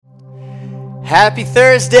Happy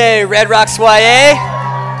Thursday, Red Rocks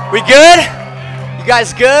YA. We good? You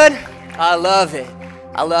guys good? I love it.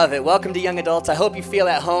 I love it. Welcome to Young Adults. I hope you feel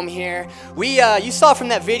at home here. You saw from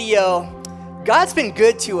that video, God's been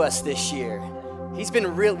good to us this year. He's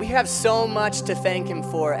been real. We have so much to thank him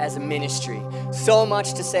for as a ministry. So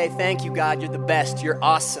much to say, thank you, God. You're the best. You're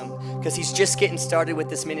awesome. Because he's just getting started with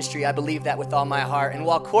this ministry. I believe that with all my heart. And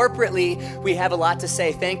while corporately, we have a lot to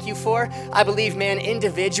say thank you for, I believe, man,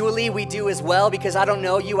 individually, we do as well. Because I don't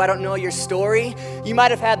know you. I don't know your story. You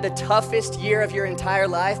might have had the toughest year of your entire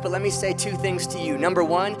life. But let me say two things to you. Number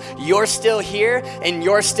one, you're still here and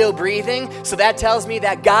you're still breathing. So that tells me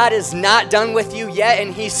that God is not done with you yet.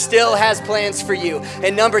 And he still has plans for you.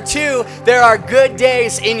 And number two, there are good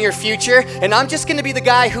days in your future. And I'm just going to be the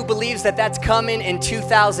guy who believes that that's coming in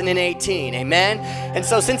 2018. Amen? And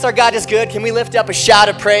so since our God is good, can we lift up a shout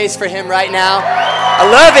of praise for him right now? I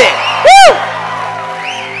love it.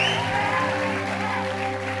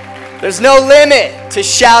 Woo! There's no limit to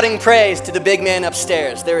shouting praise to the big man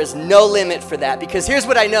upstairs. There is no limit for that, because here's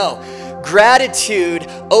what I know. Gratitude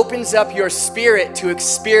opens up your spirit to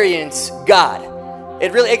experience God.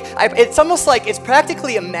 It's almost like it's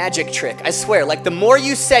practically a magic trick, I swear. Like the more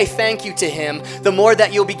you say thank you to him, the more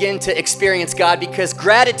that you'll begin to experience God, because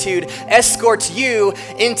gratitude escorts you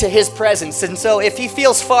into his presence. And so if he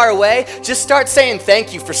feels far away, just start saying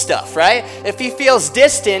thank you for stuff, right? If he feels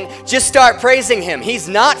distant, just start praising him. He's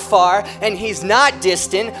not far and he's not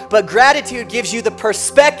distant, but gratitude gives you the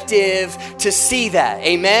perspective to see that,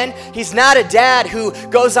 amen? He's not a dad who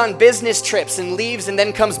goes on business trips and leaves and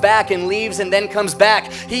then comes back and leaves and then comes back.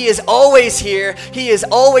 He is always here. He is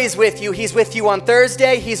always with you. He's with you on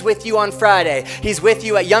Thursday. He's with you on Friday. He's with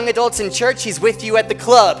you at Young Adults in Church. He's with you at the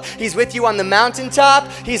club. He's with you on the mountaintop.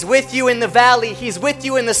 He's with you in the valley. He's with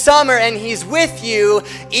you in the summer. And he's with you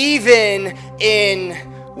even in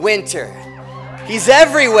winter. He's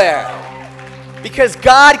everywhere. Because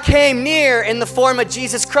God came near in the form of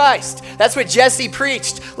Jesus Christ. That's what Jessie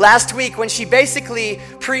preached last week when she basically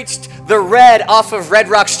preached the red off of Red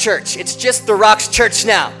Rocks Church. It's just the Rocks Church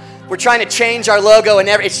now. We're trying to change our logo and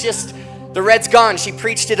it's just, the red's gone. She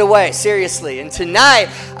preached it away, seriously. And tonight,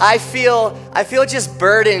 I feel just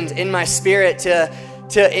burdened in my spirit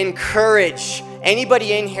to encourage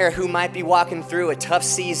anybody in here who might be walking through a tough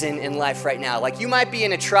season in life right now. Like you might be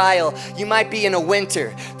in a trial, you might be in a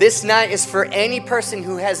winter. This night is for any person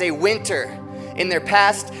who has a winter in their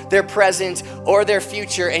past, their present, or their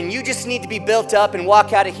future. And you just need to be built up and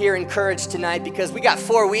walk out of here encouraged tonight, because we got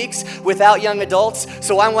 4 weeks without young adults.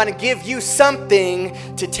 So I want to give you something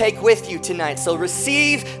to take with you tonight. So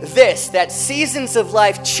receive this, that seasons of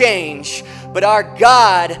life change, but our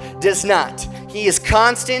God does not. He is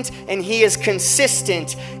constant and he is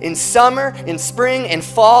consistent in summer, in spring, and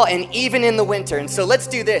fall, and even in the winter. And so let's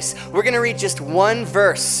do this. We're going to read just one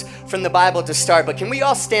verse from the Bible to start. But can we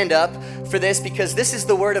all stand up for this? Because this is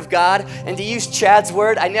the word of God. And to use Chad's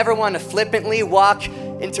word, I never want to flippantly walk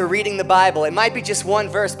into reading the Bible. It might be just one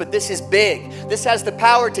verse, but this is big. This has the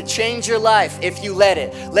power to change your life if you let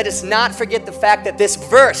it. Let us not forget the fact that this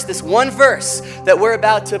verse, this one verse that we're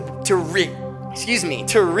about to read.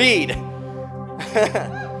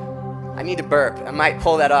 I need to burp. I might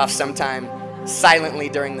pull that off sometime silently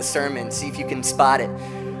during the sermon. See if you can spot it.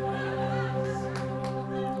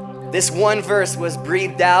 This one verse was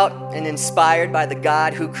breathed out and inspired by the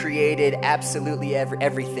God who created absolutely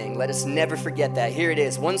everything. Let us never forget that. Here it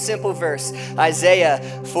is. One simple verse. Isaiah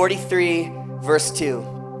 43, verse 2.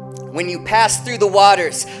 When you pass through the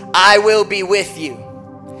waters, I will be with you.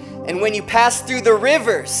 And when you pass through the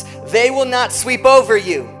rivers, they will not sweep over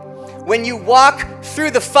you. When you walk through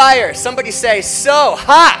the fire, somebody say, so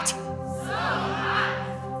hot. So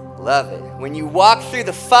hot. Love it. When you walk through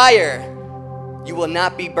the fire, you will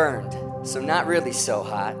not be burned. So not really so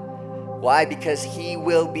hot. Why? Because he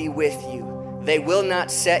will be with you. They will not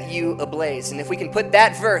set you ablaze. And if we can put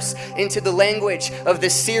that verse into the language of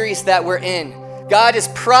this series that we're in, God is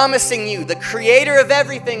promising you, the creator of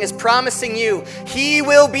everything is promising you, he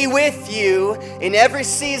will be with you in every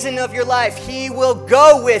season of your life. He will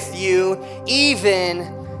go with you even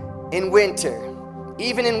in winter.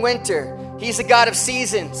 Even in winter. He's a God of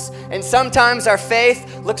seasons. And sometimes our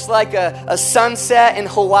faith looks like a sunset in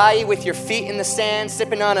Hawaii with your feet in the sand,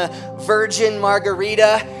 sipping on a virgin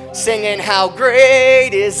margarita, singing, how great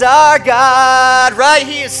is our God, right?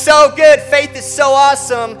 He is so good. Faith is so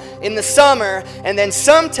awesome in the summer. And then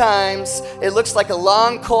sometimes it looks like a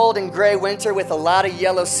long, cold, and gray winter with a lot of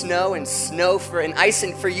yellow snow and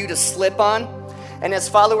icing for you to slip on. And as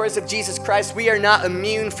followers of Jesus Christ, we are not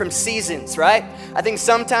immune from seasons, right? I think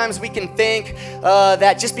sometimes we can think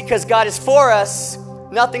that just because God is for us,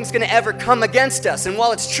 nothing's going to ever come against us. And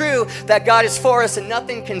while it's true that God is for us and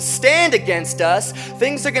nothing can stand against us,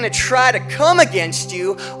 things are going to try to come against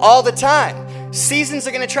you all the time. Seasons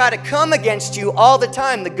are going to try to come against you all the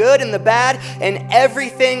time, the good and the bad and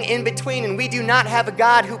everything in between. And we do not have a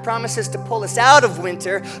God who promises to pull us out of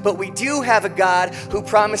winter, but we do have a God who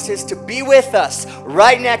promises to be with us,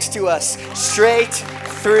 right next to us, straight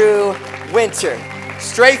through winter.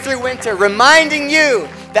 Straight through winter, reminding you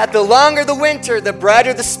that the longer the winter, the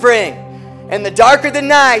brighter the spring. And the darker the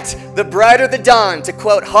night, the brighter the dawn, to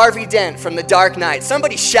quote Harvey Dent from The Dark Knight.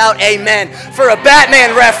 Somebody shout amen for a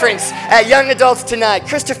Batman reference at Young Adults Tonight.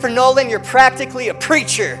 Christopher Nolan, you're practically a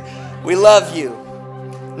preacher. We love you.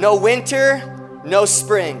 No winter, no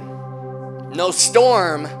spring. No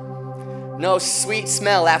storm, no sweet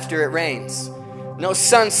smell after it rains. No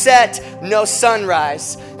sunset, no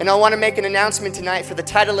sunrise. And I want to make an announcement tonight for the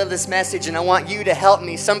title of this message, and I want you to help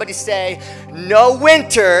me. Somebody say, no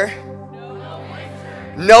winter,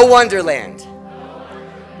 no Wonderland.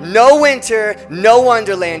 No winter, no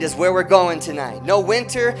Wonderland is where we're going tonight. No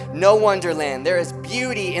winter, no Wonderland. There is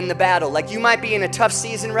beauty in the battle. Like you might be in a tough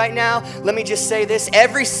season right now. Let me just say this.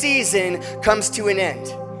 Every season comes to an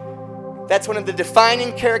end. That's one of the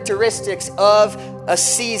defining characteristics of a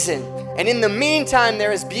season. And in the meantime,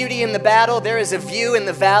 there is beauty in the battle, there is a view in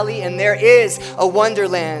the valley, and there is a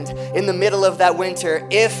wonderland in the middle of that winter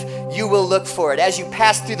if you will look for it. As you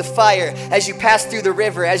pass through the fire, as you pass through the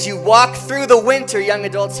river, as you walk through the winter, young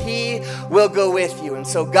adults, He will go with you. And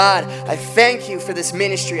so God, I thank you for this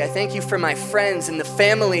ministry. I thank you for my friends and the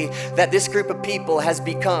family that this group of people has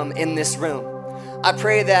become in this room. I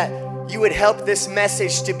pray that you would help this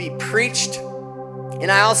message to be preached.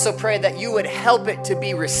 And I also pray that you would help it to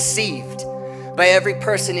be received by every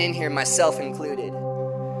person in here, myself included.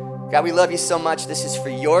 God, we love you so much. This is for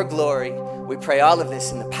your glory. We pray all of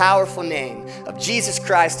this in the powerful name of Jesus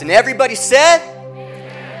Christ. And everybody said,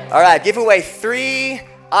 amen. All right, give away 3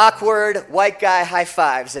 awkward white guy high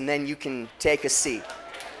fives, and then you can take a seat.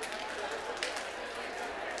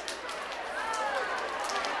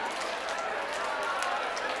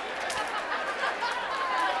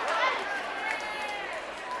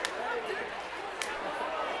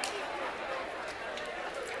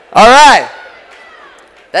 All right,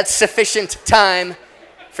 that's sufficient time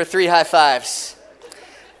for 3 high fives.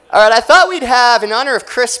 All right, I thought we'd have, in honor of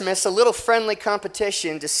Christmas, a little friendly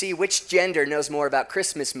competition to see which gender knows more about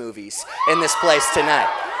Christmas movies in this place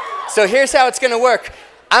tonight. So here's how it's going to work.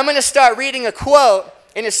 I'm going to start reading a quote,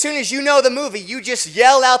 and as soon as you know the movie, you just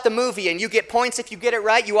yell out the movie, and you get points if you get it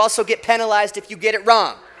right. You also get penalized if you get it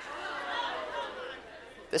wrong.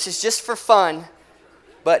 This is just for fun.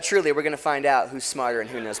 But truly, we're going to find out who's smarter and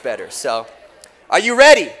who knows better. So, are you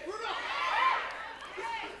ready?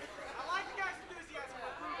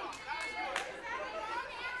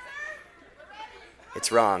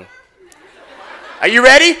 It's wrong. Are you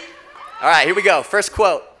ready? All right, here we go. First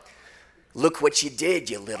quote. Look what you did,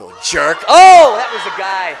 you little jerk. Oh, that was a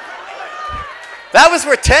guy. That was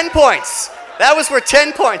worth 10 points. That was worth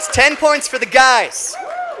 10 points. 10 points for the guys.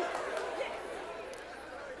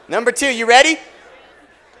 Number 2, you ready?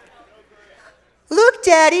 Look,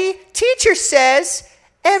 Daddy, teacher says,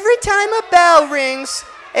 every time a bell rings,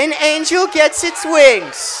 an angel gets its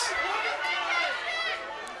wings.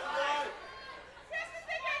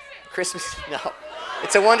 Christmas, no.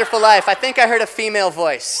 It's a Wonderful Life. I think I heard a female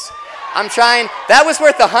voice. I'm trying. That was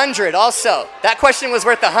worth 100 also. That question was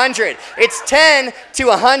worth 100. It's 10 to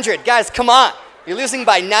 100. Guys, come on. You're losing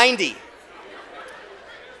by 90.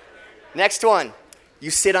 Next one. You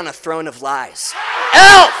sit on a throne of lies.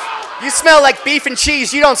 Elf! You smell like beef and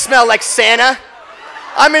cheese. You don't smell like Santa.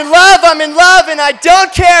 I'm in love, and I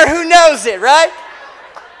don't care who knows it, right?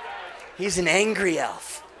 He's an angry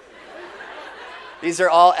elf. These are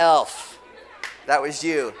all elf. That was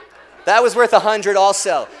you. That was worth 100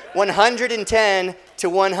 also. 110 to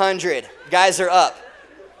 100. Guys are up.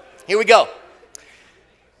 Here we go.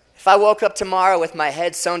 If I woke up tomorrow with my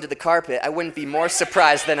head sewn to the carpet, I wouldn't be more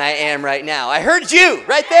surprised than I am right now. I heard you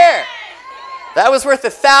right there. That was worth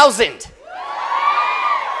 1,000.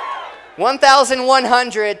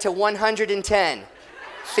 1,100 to 110.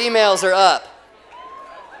 Females are up.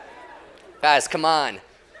 Guys, come on.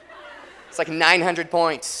 It's like 900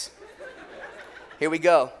 points. Here we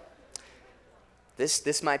go.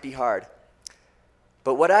 This might be hard.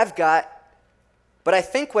 But I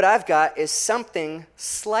think what I've got is something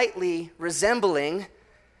slightly resembling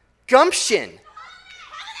gumption.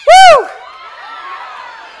 Woo!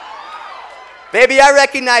 Baby, I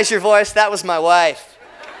recognize your voice. That was my wife.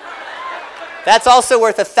 That's also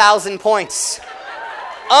worth 1,000 points.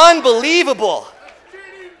 Unbelievable.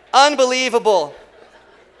 Unbelievable.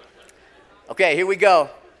 Okay, here we go.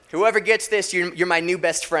 Whoever gets this, you're my new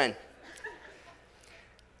best friend.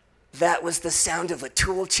 That was the sound of a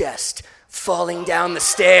tool chest falling down the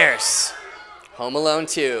stairs. Home Alone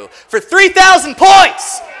 2. For 3,000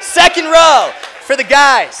 points, second row for the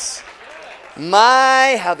guys.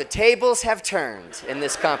 My, how the tables have turned in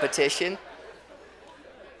this competition.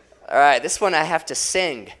 All right, this one I have to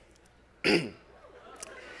sing.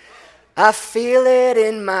 I feel it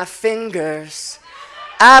in my fingers.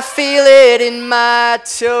 I feel it in my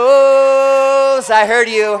toes. I heard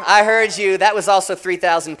you. That was also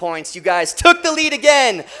 3,000 points. You guys took the lead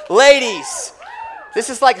again. Ladies,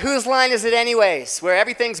 this is like whose line is it anyways, where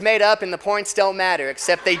everything's made up and the points don't matter,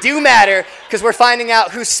 except they do matter because we're finding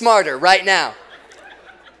out who's smarter right now.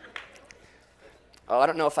 Oh, I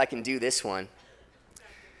don't know if I can do this one.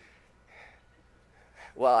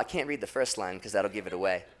 Well, I can't read the first line because that'll give it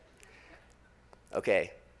away.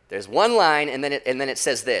 Okay. There's one line, and then it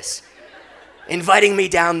says this. Inviting me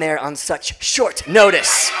down there on such short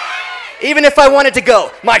notice. Even if I wanted to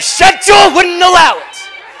go, my schedule wouldn't allow it.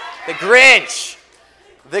 The Grinch.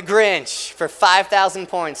 The Grinch for 5,000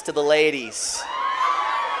 points to the ladies.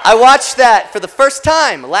 I watched that for the first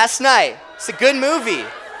time last night. It's a good movie.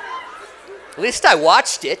 At least I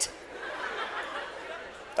watched it.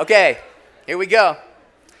 Okay, here we go.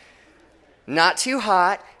 Not too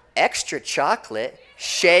hot, extra chocolate.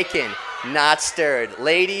 Shaken, not stirred.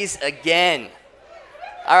 Ladies, again.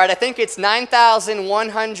 All right, I think it's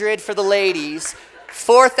 9,100 for the ladies,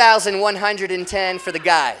 4,110 for the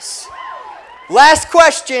guys. Last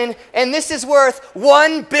question, and this is worth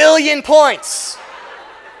 1 billion points.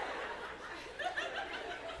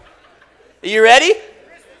 Are you ready?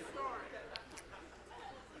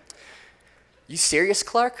 You serious,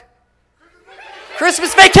 Clark?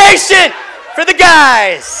 Christmas Vacation for the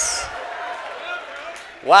guys.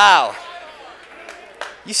 Wow.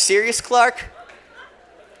 You serious, Clark?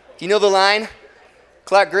 Do you know the line?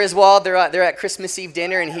 Clark Griswold, they're at Christmas Eve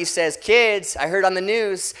dinner, and he says, kids, I heard on the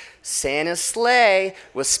news, Santa's sleigh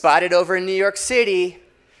was spotted over in New York City.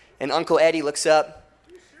 And Uncle Eddie looks up.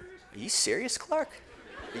 Are you serious, Clark?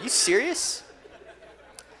 Are you serious?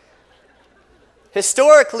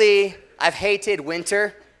 Historically, I've hated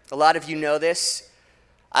winter. A lot of you know this.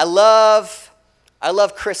 I love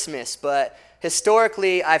Christmas, but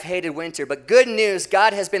historically, I've hated winter, but good news,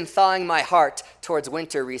 God has been thawing my heart towards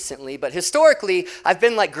winter recently. But historically, I've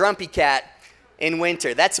been like Grumpy Cat in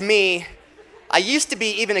winter. That's me. I used to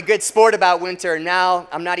be even a good sport about winter, and now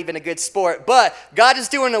I'm not even a good sport. But God is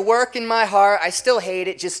doing a work in my heart. I still hate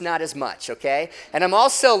it, just not as much, okay? And I'm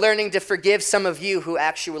also learning to forgive some of you who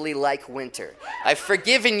actually like winter. I've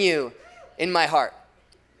forgiven you in my heart.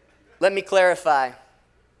 Let me clarify.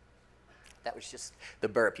 That was just the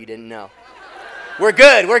burp, you didn't know. We're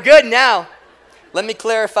good now. Let me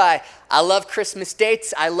clarify. I love Christmas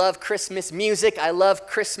dates. I love Christmas music. I love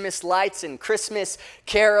Christmas lights and Christmas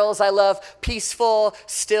carols. I love peaceful,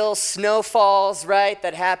 still snowfalls, right,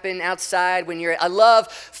 that happen outside when I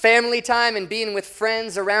love family time and being with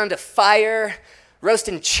friends around a fire,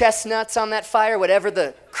 roasting chestnuts on that fire, whatever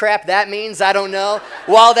the crap that means, I don't know,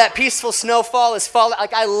 while that peaceful snowfall is falling.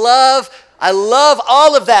 Like, I love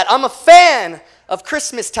all of that. I'm a fan of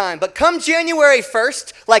Christmas time. But come January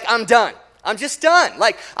 1st, like, I'm done. I'm just done.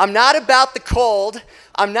 Like, I'm not about the cold.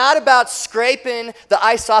 I'm not about scraping the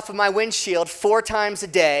ice off of my windshield 4 times a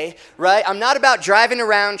day, right? I'm not about driving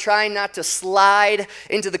around trying not to slide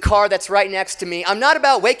into the car that's right next to me. I'm not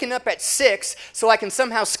about waking up at 6 so I can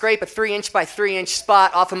somehow scrape a 3-inch by 3-inch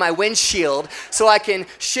spot off of my windshield so I can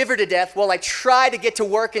shiver to death while I try to get to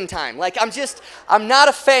work in time. Like, I'm not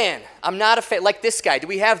a fan. I'm not a fan. Like this guy. Do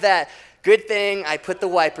we have that? Good thing I put the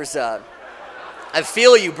wipers up. I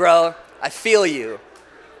feel you, bro. I feel you.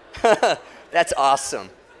 That's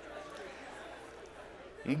awesome.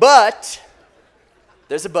 But,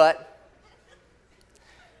 there's a but.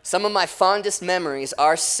 Some of my fondest memories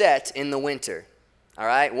are set in the winter. All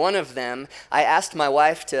right? One of them, I asked my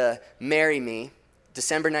wife to marry me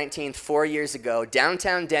December 19th, 4 years ago,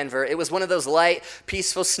 downtown Denver. It was one of those light,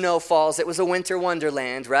 peaceful snowfalls. It was a winter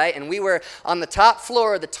wonderland, right? And we were on the top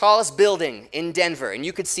floor of the tallest building in Denver, and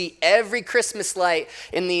you could see every Christmas light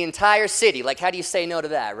in the entire city. Like, how do you say no to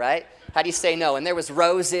that, right? How do you say no? And there was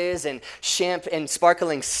roses and and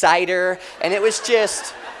sparkling cider, and it was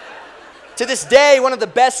just, to this day, one of the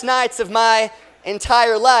best nights of my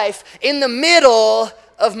entire life in the middle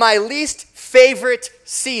of my least favorite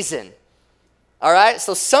season. All right,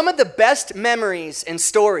 so some of the best memories and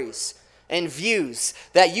stories and views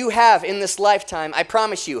that you have in this lifetime, I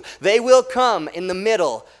promise you, they will come in the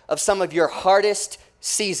middle of some of your hardest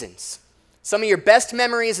seasons. Some of your best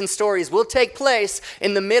memories and stories will take place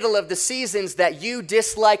in the middle of the seasons that you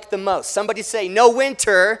dislike the most. Somebody say, no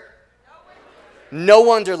winter, no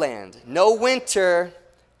Wonderland. No winter,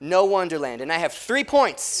 no Wonderland. And I have 3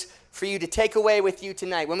 points for you to take away with you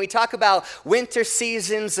tonight. When we talk about winter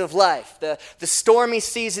seasons of life, the stormy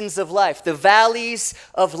seasons of life, the valleys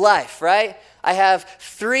of life, right? I have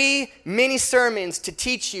 3 mini sermons to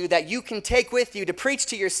teach you that you can take with you to preach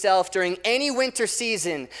to yourself during any winter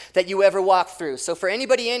season that you ever walk through. So for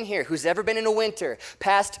anybody in here who's ever been in a winter,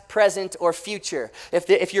 past, present, or future,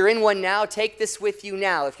 if you're in one now, take this with you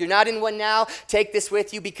now. If you're not in one now, take this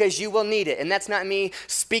with you because you will need it. And that's not me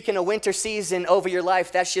speaking a winter season over your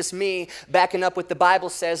life. That's just me backing up what the Bible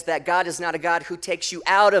says, that God is not a God who takes you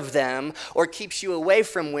out of them or keeps you away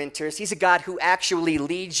from winters. He's a God who actually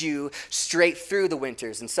leads you straight through the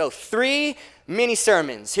winters. And so 3 mini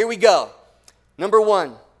sermons. Here we go. Number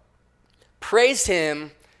 1, praise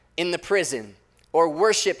him in the prison, or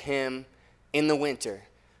worship him in the winter.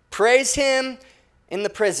 Praise him in the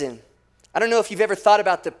prison. I don't know if you've ever thought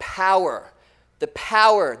about the power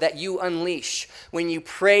that you unleash when you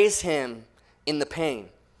praise him in the pain.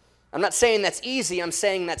 I'm not saying that's easy, I'm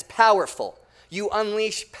saying that's powerful. You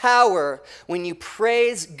unleash power when you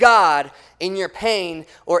praise God in your pain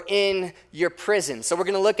or in your prison. So we're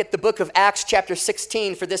going to look at the book of Acts chapter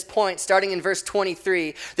 16 for this point, starting in verse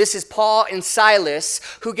 23. This is Paul and Silas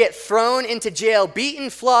who get thrown into jail, beaten,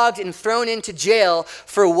 flogged, and thrown into jail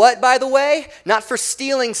for what, by the way? Not for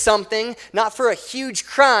stealing something, not for a huge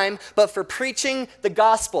crime, but for preaching the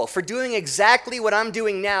gospel, for doing exactly what I'm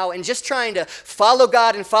doing now and just trying to follow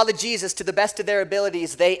God and follow Jesus to the best of their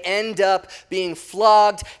abilities. They end up being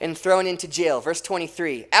flogged and thrown into jail. Verse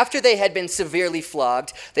 23, after they had been severely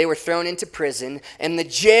flogged, they were thrown into prison, and the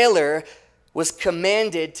jailer was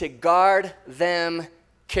commanded to guard them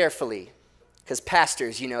carefully. Because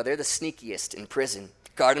pastors, they're the sneakiest in prison.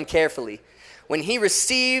 Guard them carefully. When he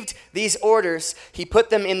received these orders, he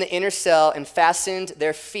put them in the inner cell and fastened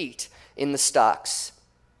their feet in the stocks.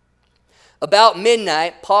 About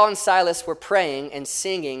midnight, Paul and Silas were praying and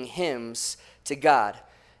singing hymns to God,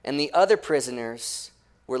 and the other prisoners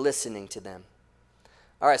were listening to them.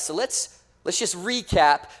 All right, so let's just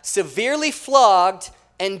recap. Severely flogged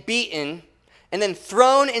and beaten, and then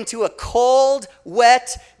thrown into a cold,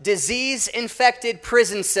 wet, disease-infected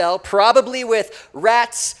prison cell, probably with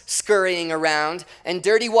rats scurrying around and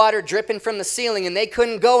dirty water dripping from the ceiling, and they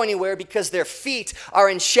couldn't go anywhere because their feet are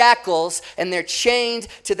in shackles and they're chained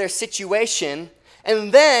to their situation.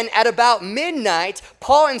 And then at about midnight,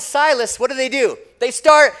 Paul and Silas, what do? They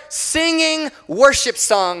start singing worship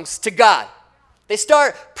songs to God. They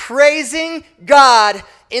start praising God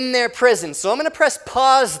in their prison. So I'm going to press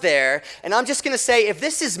pause there, and I'm just going to say, if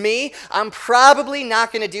this is me, I'm probably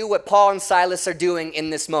not going to do what Paul and Silas are doing in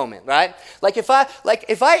this moment, right? If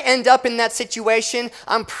I end up in that situation,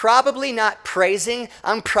 I'm probably not praising.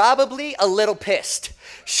 I'm probably a little pissed,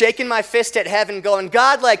 shaking my fist at heaven, going,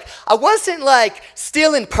 God, I wasn't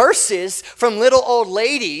stealing purses from little old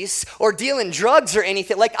ladies or dealing drugs or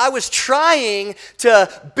anything. I was trying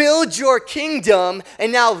to build your kingdom,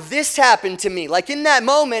 and now this happened to me. In that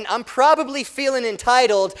moment, I'm probably feeling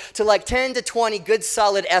entitled to 10 to 20 good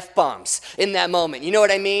solid F-bombs in that moment. You know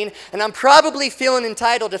what I mean? And I'm probably feeling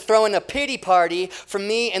entitled to throwing a pity party for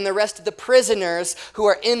me and the rest of the prisoners who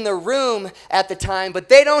are in the room at the time, but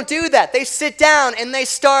they don't do that. They sit down and they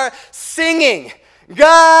start singing.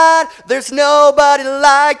 God, there's nobody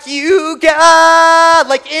like you,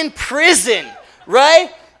 God. In prison,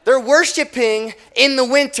 right? They're worshiping in the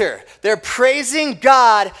winter. They're praising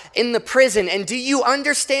God in the prison. And do you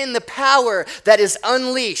understand the power that is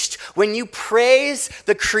unleashed when you praise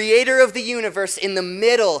the creator of the universe in the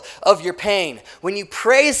middle of your pain? When you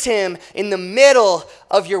praise him in the middle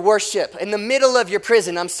of your worship, in the middle of your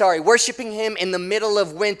prison, worshiping him in the middle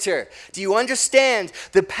of winter. Do you understand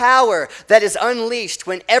the power that is unleashed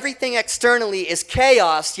when everything externally is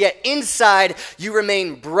chaos, yet inside you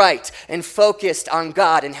remain bright and focused on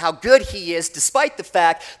God and how good he is, despite the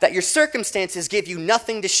fact that your circumstances give you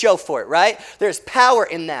nothing to show for it, right? There's power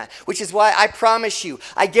in that, which is why I promise you,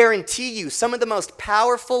 I guarantee you, some of the most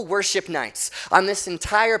powerful worship nights on this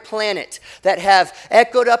entire planet that have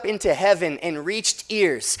echoed up into heaven and reached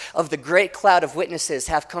ears of the great cloud of witnesses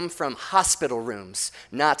have come from hospital rooms,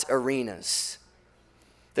 not arenas.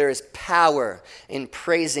 There is power in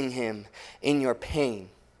praising him in your pain.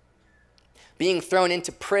 Being thrown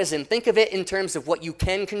into prison, think of it in terms of what you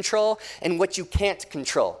can control and what you can't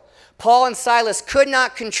control. Paul and Silas could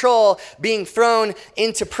not control being thrown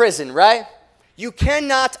into prison, right? You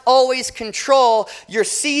cannot always control your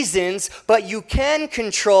seasons, but you can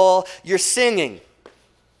control your singing.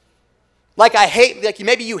 Like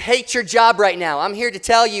maybe you hate your job right now. I'm here to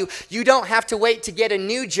tell you, you don't have to wait to get a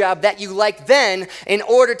new job that you like then in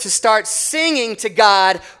order to start singing to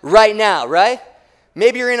God right now, right?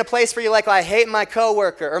 Maybe you're in a place where you're like, I hate my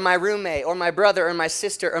coworker or my roommate or my brother or my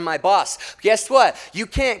sister or my boss. Guess what? You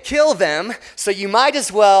can't kill them, so you might as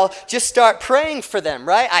well just start praying for them,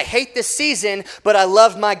 right? I hate this season, but I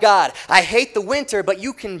love my God. I hate the winter, but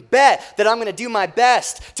you can bet that I'm going to do my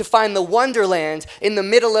best to find the Wonderland in the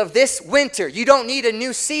middle of this winter. You don't need a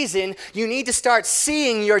new season. You need to start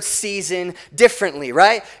seeing your season differently,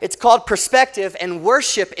 right? It's called perspective, and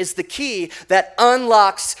worship is the key that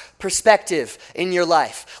unlocks perspective in your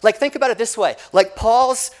life. Like, think about it this way. Like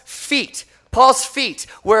Paul's feet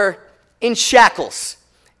were in shackles.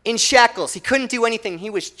 He couldn't do anything. He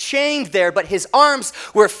was chained there, but his arms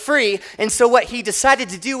were free. And so what he decided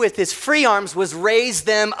to do with his free arms was raise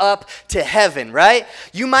them up to heaven, right?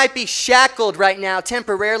 You might be shackled right now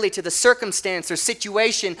temporarily to the circumstance or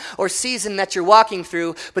situation or season that you're walking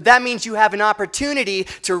through, but that means you have an opportunity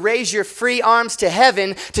to raise your free arms to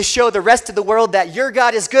heaven to show the rest of the world that your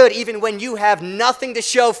God is good even when you have nothing to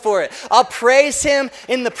show for it. I'll praise him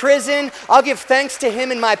in the prison. I'll give thanks to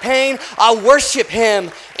him in my pain. I'll worship him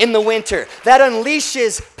in the winter. That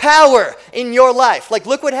unleashes power in your life. Like,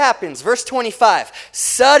 look what happens. Verse 25.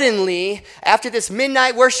 Suddenly, after this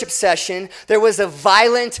midnight worship session, there was a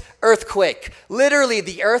violent earthquake. Literally,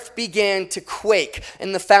 the earth began to quake,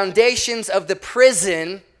 and the foundations of the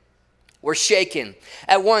prison were shaken.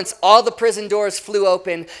 At once, all the prison doors flew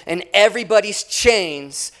open, and everybody's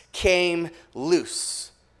chains came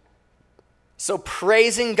loose. So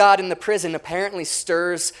praising God in the prison apparently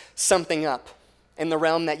stirs something up in the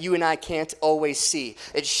realm that you and I can't always see.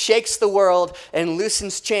 It shakes the world and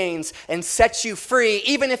loosens chains and sets you free,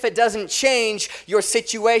 even if it doesn't change your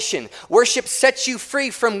situation. Worship sets you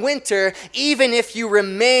free from winter, even if you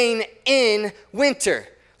remain in winter.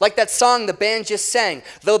 Like that song the band just sang.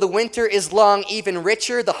 Though the winter is long, even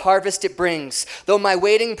richer the harvest it brings. Though my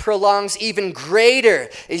waiting prolongs, even greater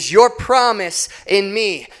is your promise in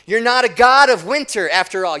me. You're not a God of winter,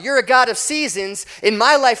 after all. You're a God of seasons. In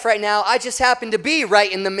my life right now, I just happen to be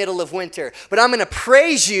right in the middle of winter. But I'm going to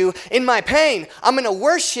praise you in my pain. I'm going to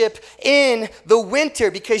worship in the winter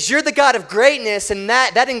because you're the God of greatness, and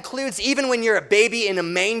that includes even when you're a baby in a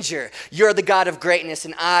manger. You're the God of greatness,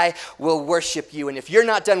 and I will worship you. And if you're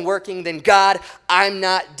not done working, then God, I'm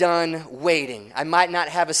not done waiting. I might not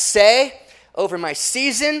have a say over my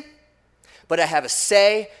season, but I have a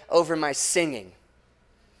say over my singing.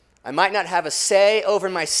 I might not have a say over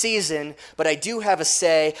my season, but I do have a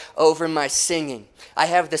say over my singing. I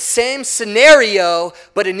have the same scenario,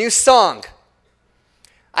 but a new song.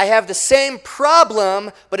 I have the same problem,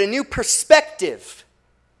 but a new perspective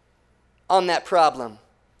on that problem.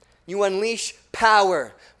 You unleash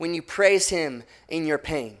power when you praise him in your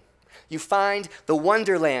pain. You find the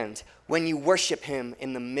Wonderland when you worship him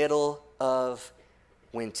in the middle of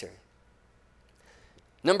winter.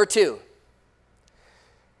 Number 2,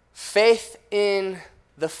 faith in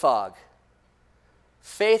the fog.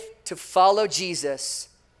 Faith to follow Jesus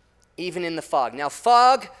even in the fog. Now,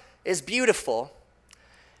 fog is beautiful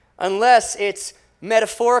unless it's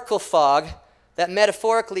metaphorical fog that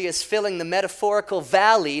metaphorically is filling the metaphorical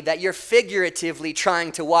valley that you're figuratively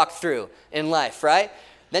trying to walk through in life, right?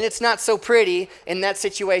 Then it's not so pretty. In that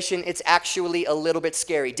situation, it's actually a little bit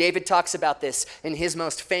scary. David talks about this in his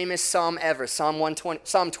most famous psalm ever,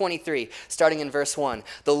 Psalm 23, starting in verse 1.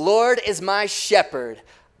 The Lord is my shepherd,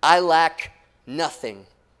 I lack nothing.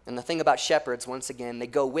 And the thing about shepherds, once again, they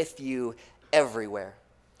go with you everywhere.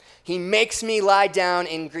 He makes me lie down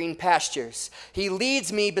in green pastures. He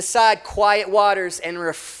leads me beside quiet waters and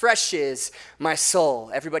refreshes my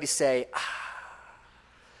soul. Everybody say, ah.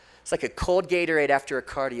 It's like a cold Gatorade after a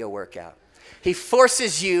cardio workout. He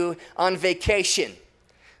forces you on vacation,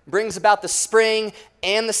 brings about the spring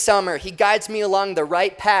and the summer. He guides me along the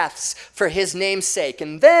right paths for his name's sake.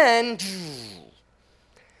 And then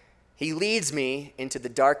he leads me into the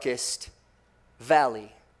darkest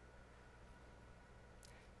valley.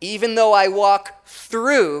 Even though I walk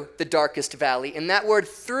through the darkest valley, and that word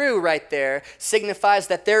through right there signifies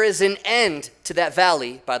that there is an end to that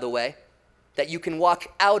valley, by the way, that you can walk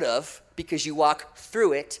out of because you walk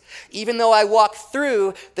through it. Even though I walk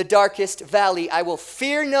through the darkest valley, I will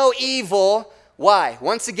fear no evil. Why?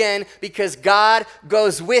 Once again, because God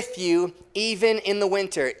goes with you even in the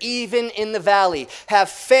winter, even in the valley. Have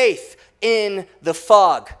faith in the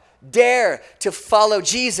fog. Dare to follow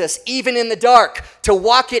Jesus even in the dark, to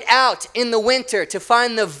walk it out in the winter, to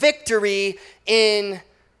find the victory in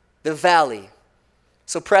the valley.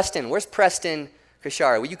 So Preston, where's Preston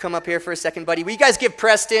Kashara, will you come up here for a second, buddy? Will you guys give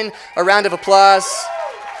Preston a round of applause?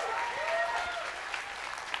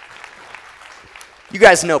 You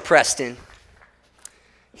guys know Preston.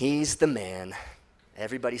 He's the man.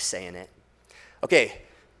 Everybody's saying it. Okay,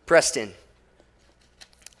 Preston.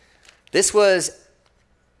 This was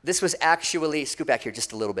actually, scoot back here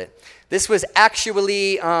just a little bit. This was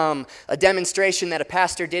actually a demonstration that a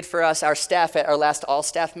pastor did for us, our staff, at our last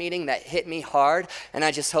all-staff meeting that hit me hard, and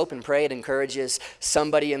I just hope and pray it encourages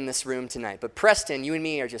somebody in this room tonight. But Preston, you and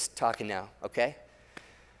me are just talking now, okay?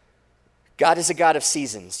 God is a God of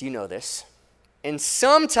seasons. You know this. And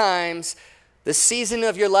sometimes the season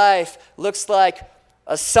of your life looks like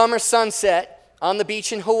a summer sunset on the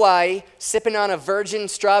beach in Hawaii, sipping on a virgin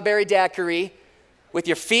strawberry daiquiri, with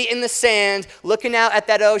your feet in the sand, looking out at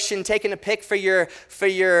that ocean, taking a pic for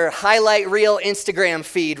your highlight reel Instagram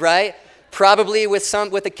feed, right? Probably with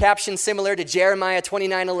a caption similar to Jeremiah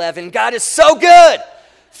 29:11. God is so good.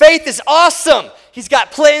 Faith is awesome. He's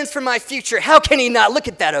got plans for my future. How can he not look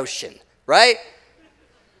at that ocean, right?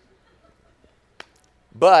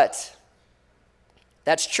 But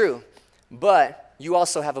that's true. But you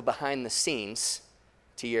also have a behind the scenes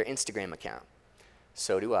to your Instagram account.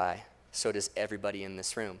 So do I. So does everybody in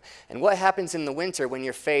this room. And what happens in the winter when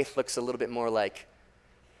your faith looks a little bit more like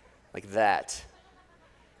that?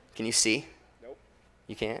 Can you see? Nope.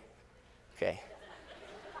 You can't? Okay.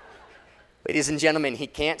 Ladies and gentlemen, he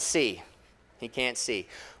can't see. He can't see.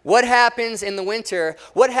 What happens in the winter?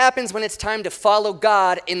 What happens when it's time to follow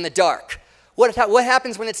God in the dark? What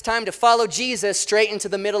happens when it's time to follow Jesus straight into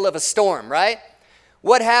the middle of a storm, right?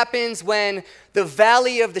 What happens when the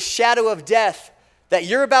valley of the shadow of death that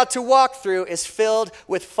you're about to walk through is filled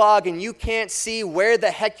with fog and you can't see where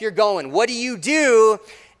the heck you're going? What do you do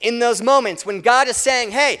in those moments when God is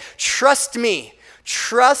saying, hey, trust me,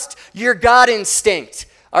 trust your God instinct?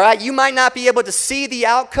 All right, you might not be able to see the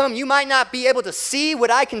outcome. You might not be able to see what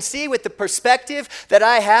I can see with the perspective that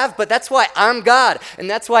I have, but that's why I'm God, and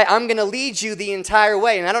that's why I'm going to lead you the entire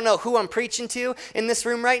way. And I don't know who I'm preaching to in this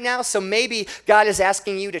room right now, so maybe God is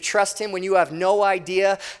asking you to trust him when you have no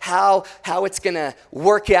idea how it's going to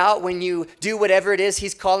work out when you do whatever it is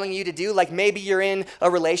he's calling you to do. Like maybe you're in a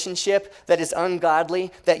relationship that is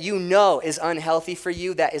ungodly, that you know is unhealthy for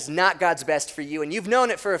you, that is not God's best for you, and you've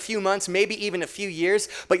known it for a few months, maybe even a few years,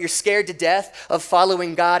 but you're scared to death of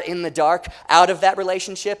following God in the dark out of that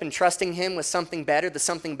relationship and trusting him with something better, the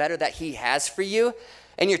something better that he has for you.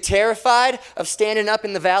 And you're terrified of standing up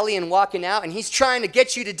in the valley and walking out, and he's trying to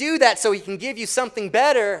get you to do that so he can give you something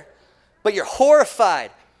better, but you're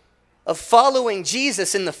horrified of following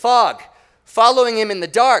Jesus in the fog, following him in the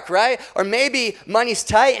dark, right? Or maybe money's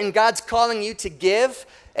tight and God's calling you to give,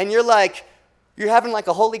 and you're having like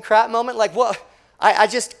a holy crap moment, like, what?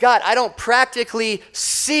 God, I don't practically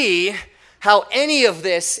see how any of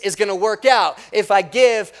this is going to work out if I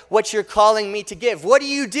give what you're calling me to give. What do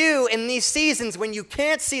you do in these seasons when you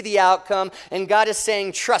can't see the outcome and God is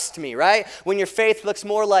saying, trust me, right? When your faith looks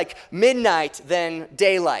more like midnight than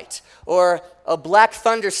daylight, or a black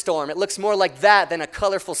thunderstorm, it looks more like that than a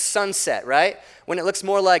colorful sunset, right? When it looks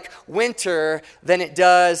more like winter than it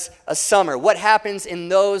does a summer. What happens in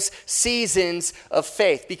those seasons of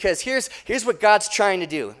faith? Because here's what God's trying to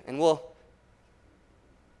do, and we'll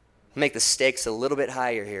make the stakes a little bit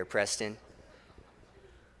higher here, Preston.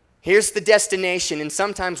 Here's the destination, and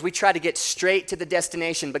sometimes we try to get straight to the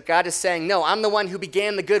destination, but God is saying, no, I'm the one who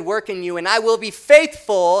began the good work in you, and I will be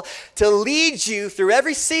faithful to lead you through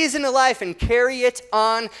every season of life and carry it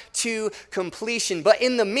on to completion. But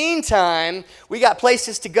in the meantime, we got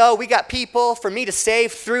places to go. We got people for me to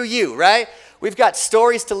save through you, right? We've got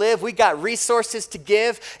stories to live. We've got resources to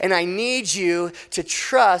give, and I need you to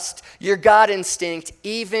trust your God instinct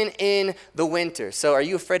even in the winter. So are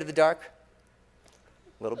you afraid of the dark?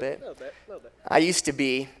 A little bit? A little bit. I used to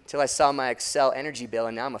be, until I saw my Excel energy bill,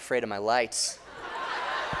 and now I'm afraid of my lights.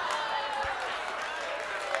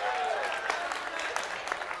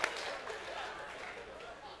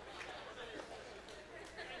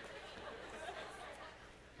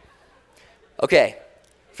 Okay,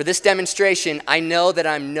 for this demonstration, I know that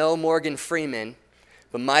I'm no Morgan Freeman,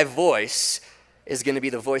 but my voice is going to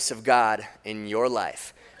be the voice of God in your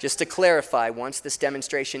life. Just to clarify, once this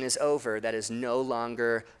demonstration is over, that is no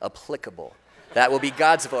longer applicable. That will be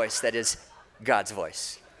God's voice. That is God's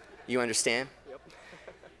voice. You understand? Yep.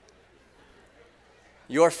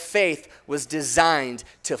 Your faith was designed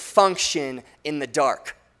to function in the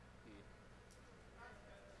dark.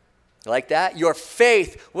 Like that? Your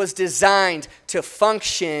faith was designed to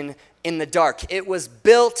function in the dark. It was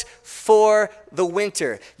built for the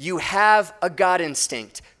winter. You have a God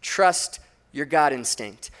instinct. Trust your God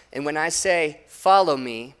instinct. And when I say follow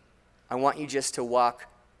me. I want you just to walk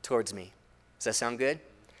towards me. Does that sound good?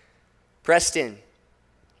 Preston,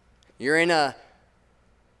 you're in a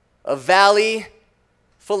valley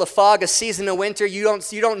full of fog, a season of winter. You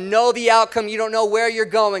don't know the outcome. You don't know where you're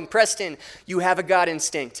going. Preston, you have a God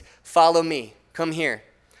instinct. Follow me. Come here.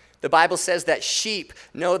 The Bible says that sheep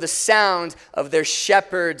know the sound of their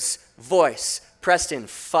shepherd's voice. Preston,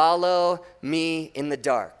 follow me in the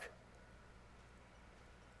dark.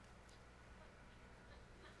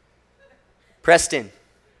 Preston,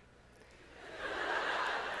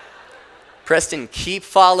 keep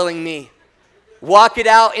following me. Walk it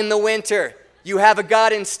out in the winter. You have a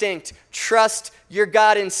God instinct. Trust your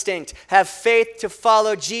God instinct. Have faith to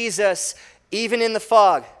follow Jesus even in the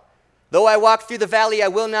fog. Though I walk through the valley, I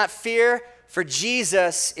will not fear, for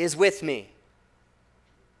Jesus is with me.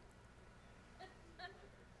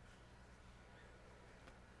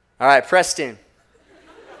 All right, Preston.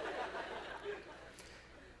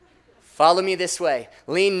 Follow me this way.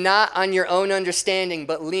 Lean not on your own understanding,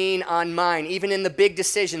 but lean on mine. Even in the big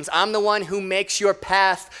decisions, I'm the one who makes your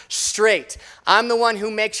path straight. I'm the one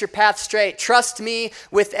who makes your path straight. Trust me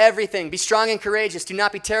with everything. Be strong and courageous. Do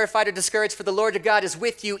not be terrified or discouraged, for the Lord your God is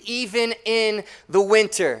with you even in the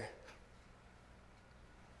winter.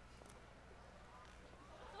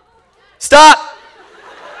 Stop!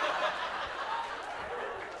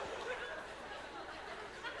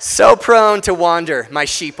 So prone to wander, my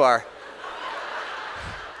sheep are.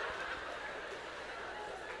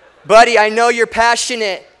 Buddy, I know you're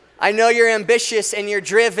passionate. I know you're ambitious and you're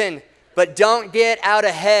driven, but don't get out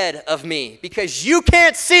ahead of me because you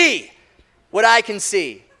can't see what I can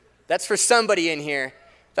see. That's for somebody in here.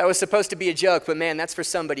 That was supposed to be a joke, but man, that's for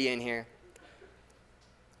somebody in here.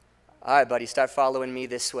 All right, buddy, start following me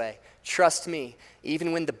this way. Trust me,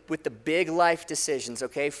 even with the big life decisions,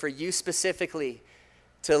 okay, for you specifically,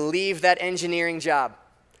 to leave that engineering job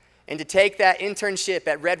and to take that internship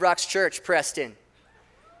at Red Rocks Church, Preston.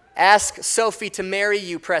 Ask Sophie to marry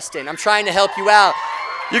you, Preston. I'm trying to help you out.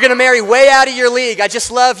 You're going to marry way out of your league. I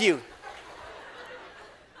just love you.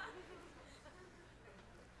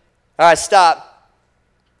 All right, stop.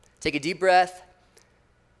 Take a deep breath.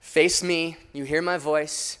 Face me. You hear my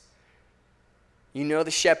voice. You know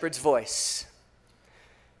the shepherd's voice.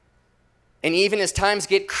 And even as times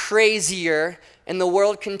get crazier and the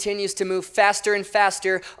world continues to move faster and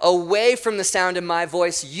faster away from the sound of my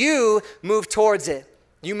voice, you move towards it.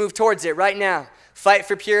 You move towards it right now. Fight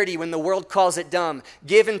for purity when the world calls it dumb.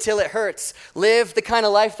 Give until it hurts. Live the kind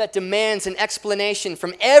of life that demands an explanation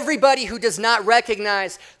from everybody who does not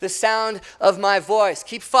recognize the sound of my voice.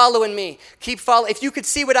 Keep following me. If you could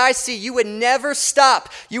see what I see, you would never stop.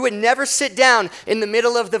 You would never sit down in the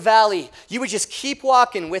middle of the valley. You would just keep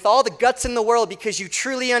walking with all the guts in the world because you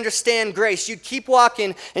truly understand grace. You'd keep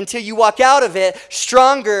walking until you walk out of it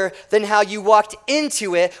stronger than how you walked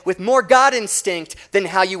into it, with more God instinct than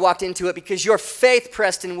how you walked into it, because your faith,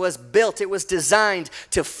 Preston, was built. It was designed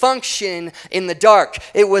to function in the dark.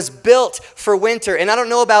 It was built for winter. And I don't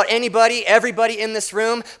know about everybody in this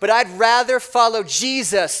room, but I'd rather follow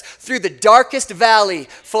Jesus through the darkest valley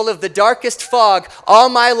full of the darkest fog all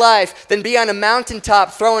my life than be on a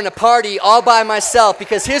mountaintop throwing a party all by myself.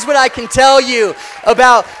 Because here's what I can tell you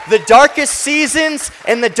about the darkest seasons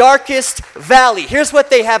and the darkest valley. Here's what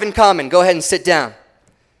they have in common. Go ahead and sit down.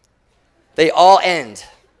 They all end.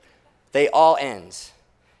 They all end.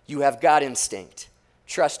 You have God instinct.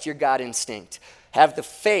 Trust your God instinct. Have the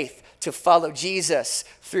faith to follow Jesus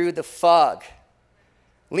through the fog.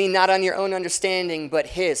 Lean not on your own understanding, but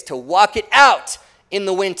his, to walk it out in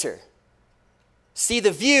the winter. See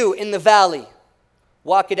the view in the valley.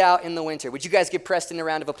 Walk it out in the winter. Would you guys give Preston a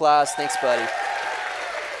round of applause? Thanks, buddy.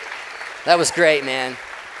 That was great, man.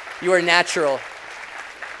 You are natural.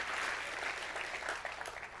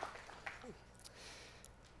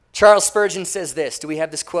 Charles Spurgeon says this. Do we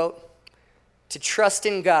have this quote? To trust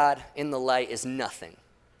in God in the light is nothing,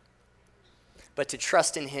 but to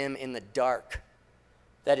trust in him in the dark,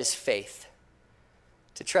 that is faith.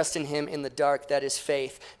 To trust in him in the dark, that is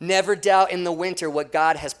faith. Never doubt in the winter what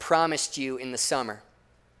God has promised you in the summer.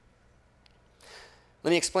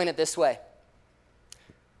 Let me explain it this way.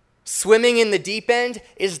 Swimming in the deep end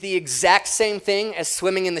is the exact same thing as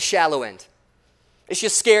swimming in the shallow end. It's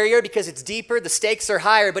just scarier because it's deeper, the stakes are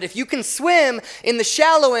higher. But if you can swim in the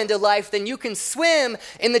shallow end of life, then you can swim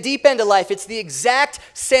in the deep end of life. It's the exact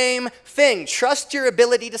same thing. Trust your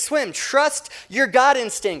ability to swim. Trust your God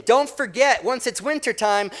instinct. Don't forget, once it's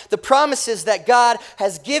wintertime, the promises that God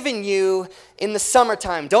has given you in the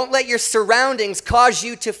summertime. Don't let your surroundings cause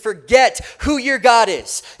you to forget who your God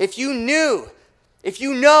is. If you knew If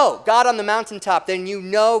you know God on the mountaintop, then you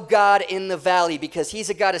know God in the valley, because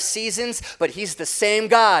he's a God of seasons, but he's the same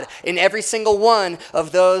God in every single one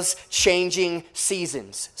of those changing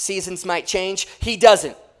seasons. Seasons might change. He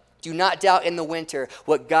doesn't. Do not doubt in the winter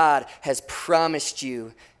what God has promised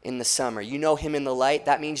you in the summer. You know him in the light.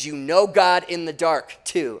 That means you know God in the dark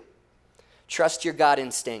too. Trust your God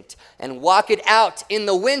instinct and walk it out in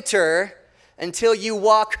the winter until you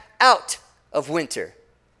walk out of winter.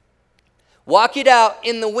 Walk it out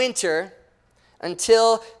in the winter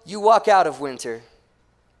until you walk out of winter.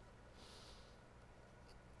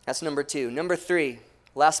 That's number 2. Number 3,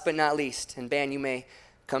 last but not least, and Ben, you may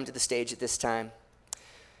come to the stage at this time.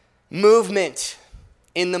 Movement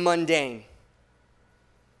in the mundane.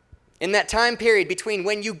 In that time period between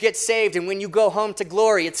when you get saved and when you go home to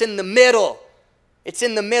glory, it's in the middle. It's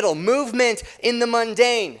in the middle. Movement in the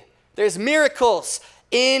mundane. There's miracles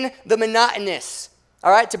in the monotonous.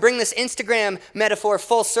 All right, to bring this Instagram metaphor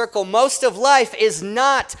full circle, most of life is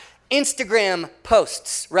not Instagram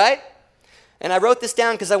posts, right? And I wrote this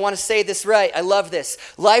down because I want to say this right. I love this.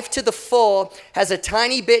 Life to the full has a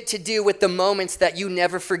tiny bit to do with the moments that you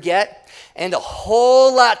never forget, and a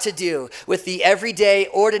whole lot to do with the everyday,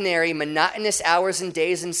 ordinary, monotonous hours and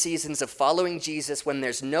days and seasons of following Jesus when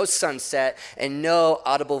there's no sunset and no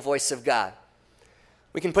audible voice of God.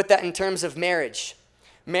 We can put that in terms of marriage.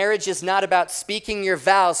 Marriage is not about speaking your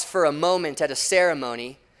vows for a moment at a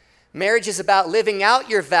ceremony. Marriage is about living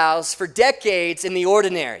out your vows for decades in the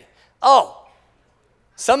ordinary. Oh,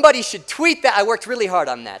 somebody should tweet that. I worked really hard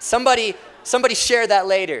on that. Somebody share that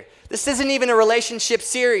later. This isn't even a relationship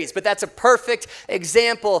series, but that's a perfect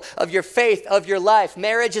example of your faith, of your life.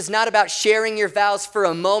 Marriage is not about sharing your vows for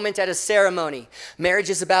a moment at a ceremony.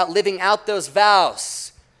 Marriage is about living out those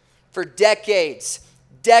vows for decades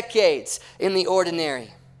in the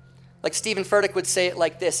ordinary. Like Stephen Furtick would say it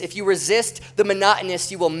like this: if you resist the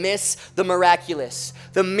monotonous, you will miss the miraculous.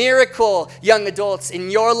 The miracle, young adults, in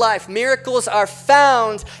your life, miracles are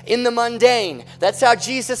found in the mundane. That's how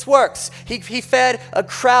Jesus works. He fed a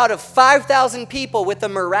crowd of 5,000 people with a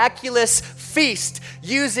miraculous feast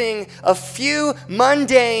using a few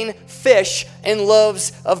mundane fish and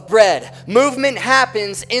loaves of bread. Movement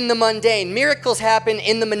happens in the mundane. Miracles happen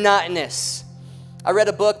in the monotonous. I read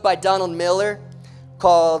a book by Donald Miller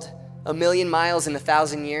called A Million Miles in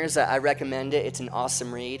 1,000 Years. I recommend it. It's an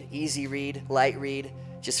awesome read. Easy read, light read,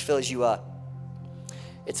 just fills you up.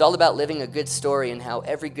 It's all about living a good story and how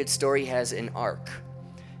every good story has an arc.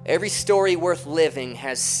 Every story worth living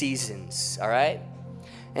has seasons, all right?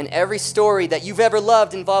 And every story that you've ever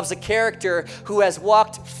loved involves a character who has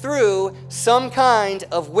walked through some kind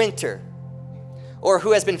of winter, or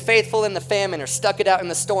who has been faithful in the famine, or stuck it out in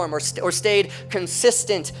the storm, or stayed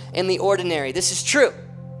consistent in the ordinary. This is true.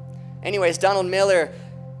 Anyways, Donald Miller,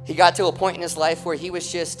 he got to a point in his life where he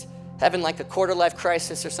was just having like a quarter-life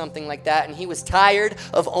crisis or something like that, and he was tired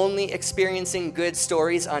of only experiencing good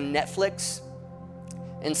stories on Netflix.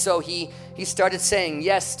 And so he started saying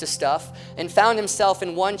yes to stuff and found himself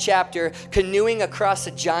in one chapter canoeing across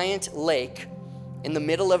a giant lake in the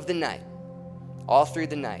middle of the night, all through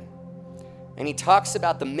the night. And he talks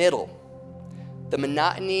about the middle, the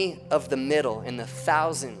monotony of the middle, and the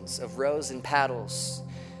thousands of rows and paddles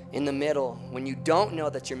in the middle, when you don't know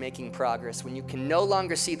that you're making progress, when you can no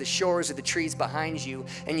longer see the shores or the trees behind you,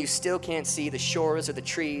 and you still can't see the shores or the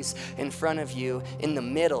trees in front of you, in the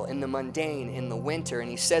middle, in the mundane, in the winter.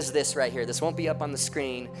 And he says this right here. This won't be up on the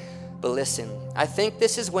screen, but listen. I think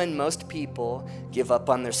this is when most people give up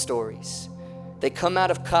on their stories. They come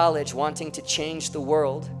out of college wanting to change the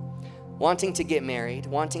world, wanting to get married,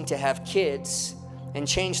 wanting to have kids, and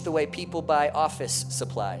change the way people buy office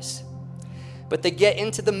supplies. But they get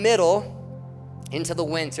into the middle, into the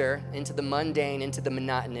winter, into the mundane, into the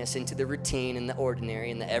monotonous, into the routine and the ordinary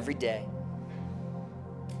and the everyday.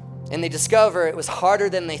 And they discover it was harder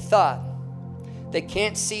than they thought. They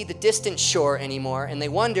can't see the distant shore anymore, and they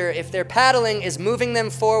wonder if their paddling is moving them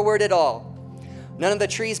forward at all. None of the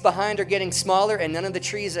trees behind are getting smaller, and none of the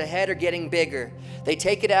trees ahead are getting bigger. They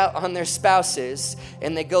take it out on their spouses,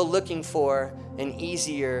 and they go looking for an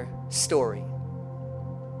easier story.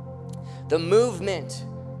 The movement,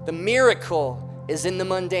 the miracle is in the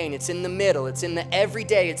mundane. It's in the middle. It's in the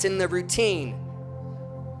everyday. It's in the routine.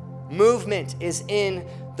 Movement is in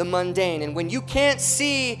the mundane. And when you can't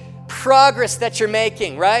see progress that you're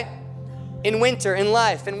making, right? in winter, in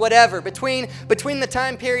life, in whatever, between the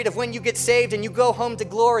time period of when you get saved and you go home to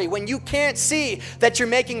glory, when you can't see that you're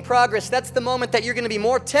making progress, that's the moment that you're going to be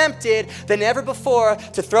more tempted than ever before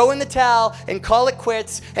to throw in the towel and call it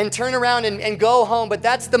quits and turn around and go home. But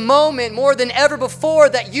that's the moment more than ever before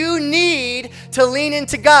that you need to lean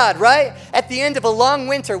into God, right? At the end of a long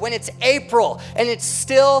winter, when it's April and it's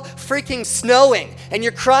still freaking snowing and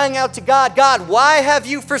you're crying out to God, God, why have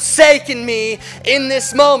you forsaken me in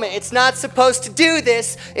this moment? It's not supposed to do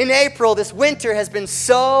this in April. This winter has been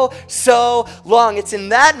so long. It's in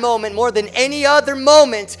that moment more than any other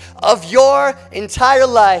moment of your entire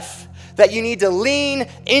life that you need to lean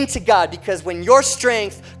into God, because when your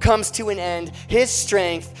strength comes to an end, His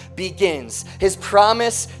strength begins. His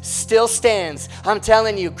promise still stands. I'm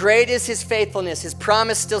telling you, great is His faithfulness. His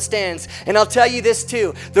promise still stands. And I'll tell you this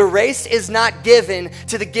too, the race is not given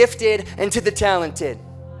to the gifted and to the talented.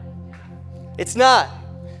 It's not.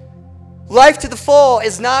 Life to the full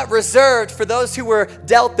is not reserved for those who were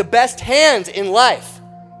dealt the best hand in life.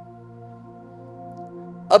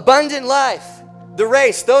 Abundant life, the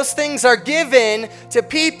race, those things are given to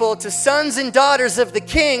people, to sons and daughters of the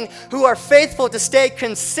King who are faithful to stay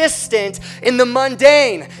consistent in the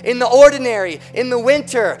mundane, in the ordinary, in the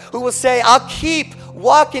winter, who will say, I'll keep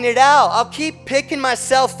walking it out. I'll keep picking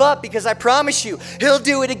myself up, because I promise you, He'll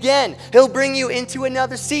do it again. He'll bring you into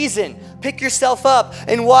another season. Pick yourself up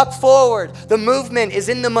and walk forward. The movement is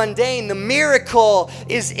in the mundane. The miracle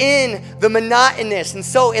is in the monotonous. And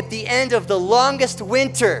so at the end of the longest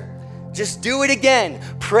winter, just do it again.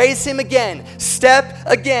 Praise Him again. Step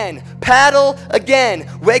again. Paddle again.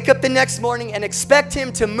 Wake up the next morning and expect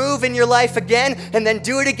Him to move in your life again, and then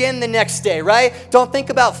do it again the next day, right? Don't think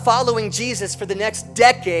about following Jesus for the next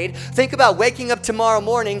decade. Think about waking up tomorrow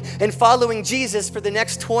morning and following Jesus for the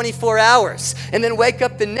next 24 hours. And then wake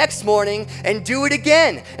up the next morning and do it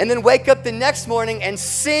again. And then wake up the next morning and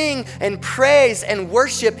sing and praise and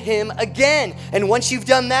worship Him again. And once you've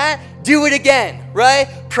done that, do it again, right?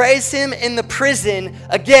 Praise Him in the prison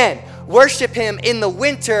again. Worship Him in the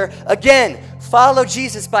winter again. Follow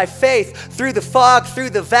Jesus by faith through the fog, through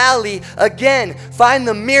the valley again. Find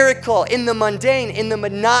the miracle in the mundane, in the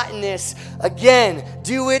monotonous again.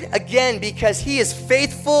 Do it again, because He is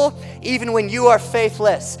faithful even when you are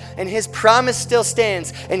faithless. And His promise still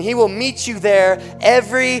stands, and He will meet you there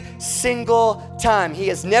every single time. He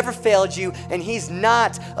has never failed you, and He's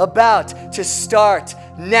not about to start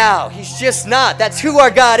now. He's just not. That's who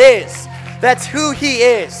our God is. That's who He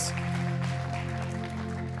is.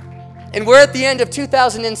 And we're at the end of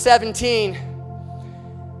 2017,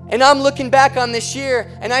 and I'm looking back on this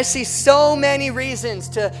year, and I see so many reasons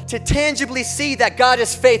to tangibly see that God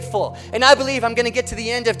is faithful. And I believe I'm going to get to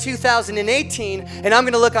the end of 2018, and I'm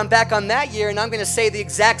going to look back on that year, and I'm going to say the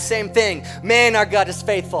exact same thing. Man, our God is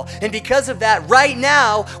faithful. And because of that, right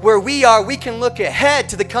now, where we are, we can look ahead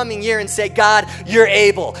to the coming year and say, God, You're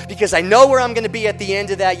able, because I know where I'm going to be at the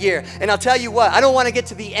end of that year. And I'll tell you what, I don't want to get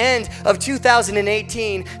to the end of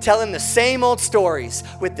 2018 telling the same old stories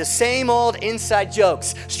with the same old inside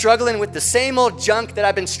jokes, struggling with the same old junk that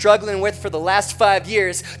I've been struggling with for the last 5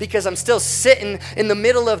 years, because I'm still sitting in the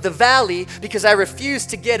middle of the valley because I refuse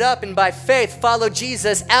to get up and by faith follow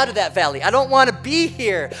Jesus out of that valley. I don't want to be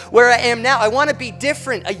here where I am now. I want to be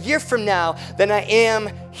different a year from now than I am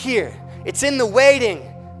here. It's in the waiting.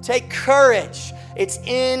 Take courage. It's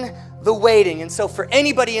in the waiting. And so for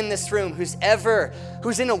anybody in this room who's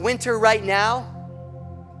in a winter right now,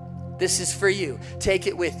 this is for you. Take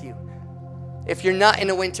it with you. If you're not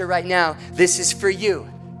in a winter right now, this is for you.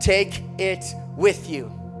 Take it with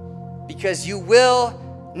you, because you will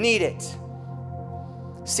need it.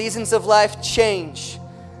 Seasons of life change,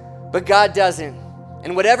 but God doesn't.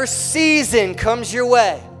 And whatever season comes your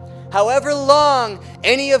way, however long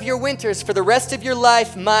any of your winters for the rest of your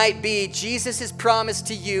life might be, Jesus' promise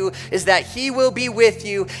to you is that He will be with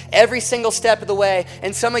you every single step of the way.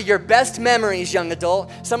 And some of your best memories, young adult,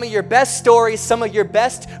 some of your best stories, some of your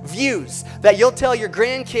best views that you'll tell your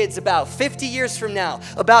grandkids about 50 years from now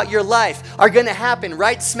about your life are going to happen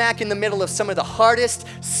right smack in the middle of some of the hardest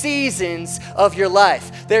seasons of your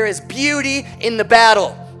life. There is beauty in the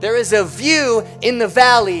battle. There is a view in the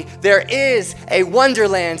valley. There is a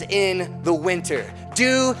wonderland in the winter.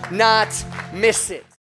 Do not miss it.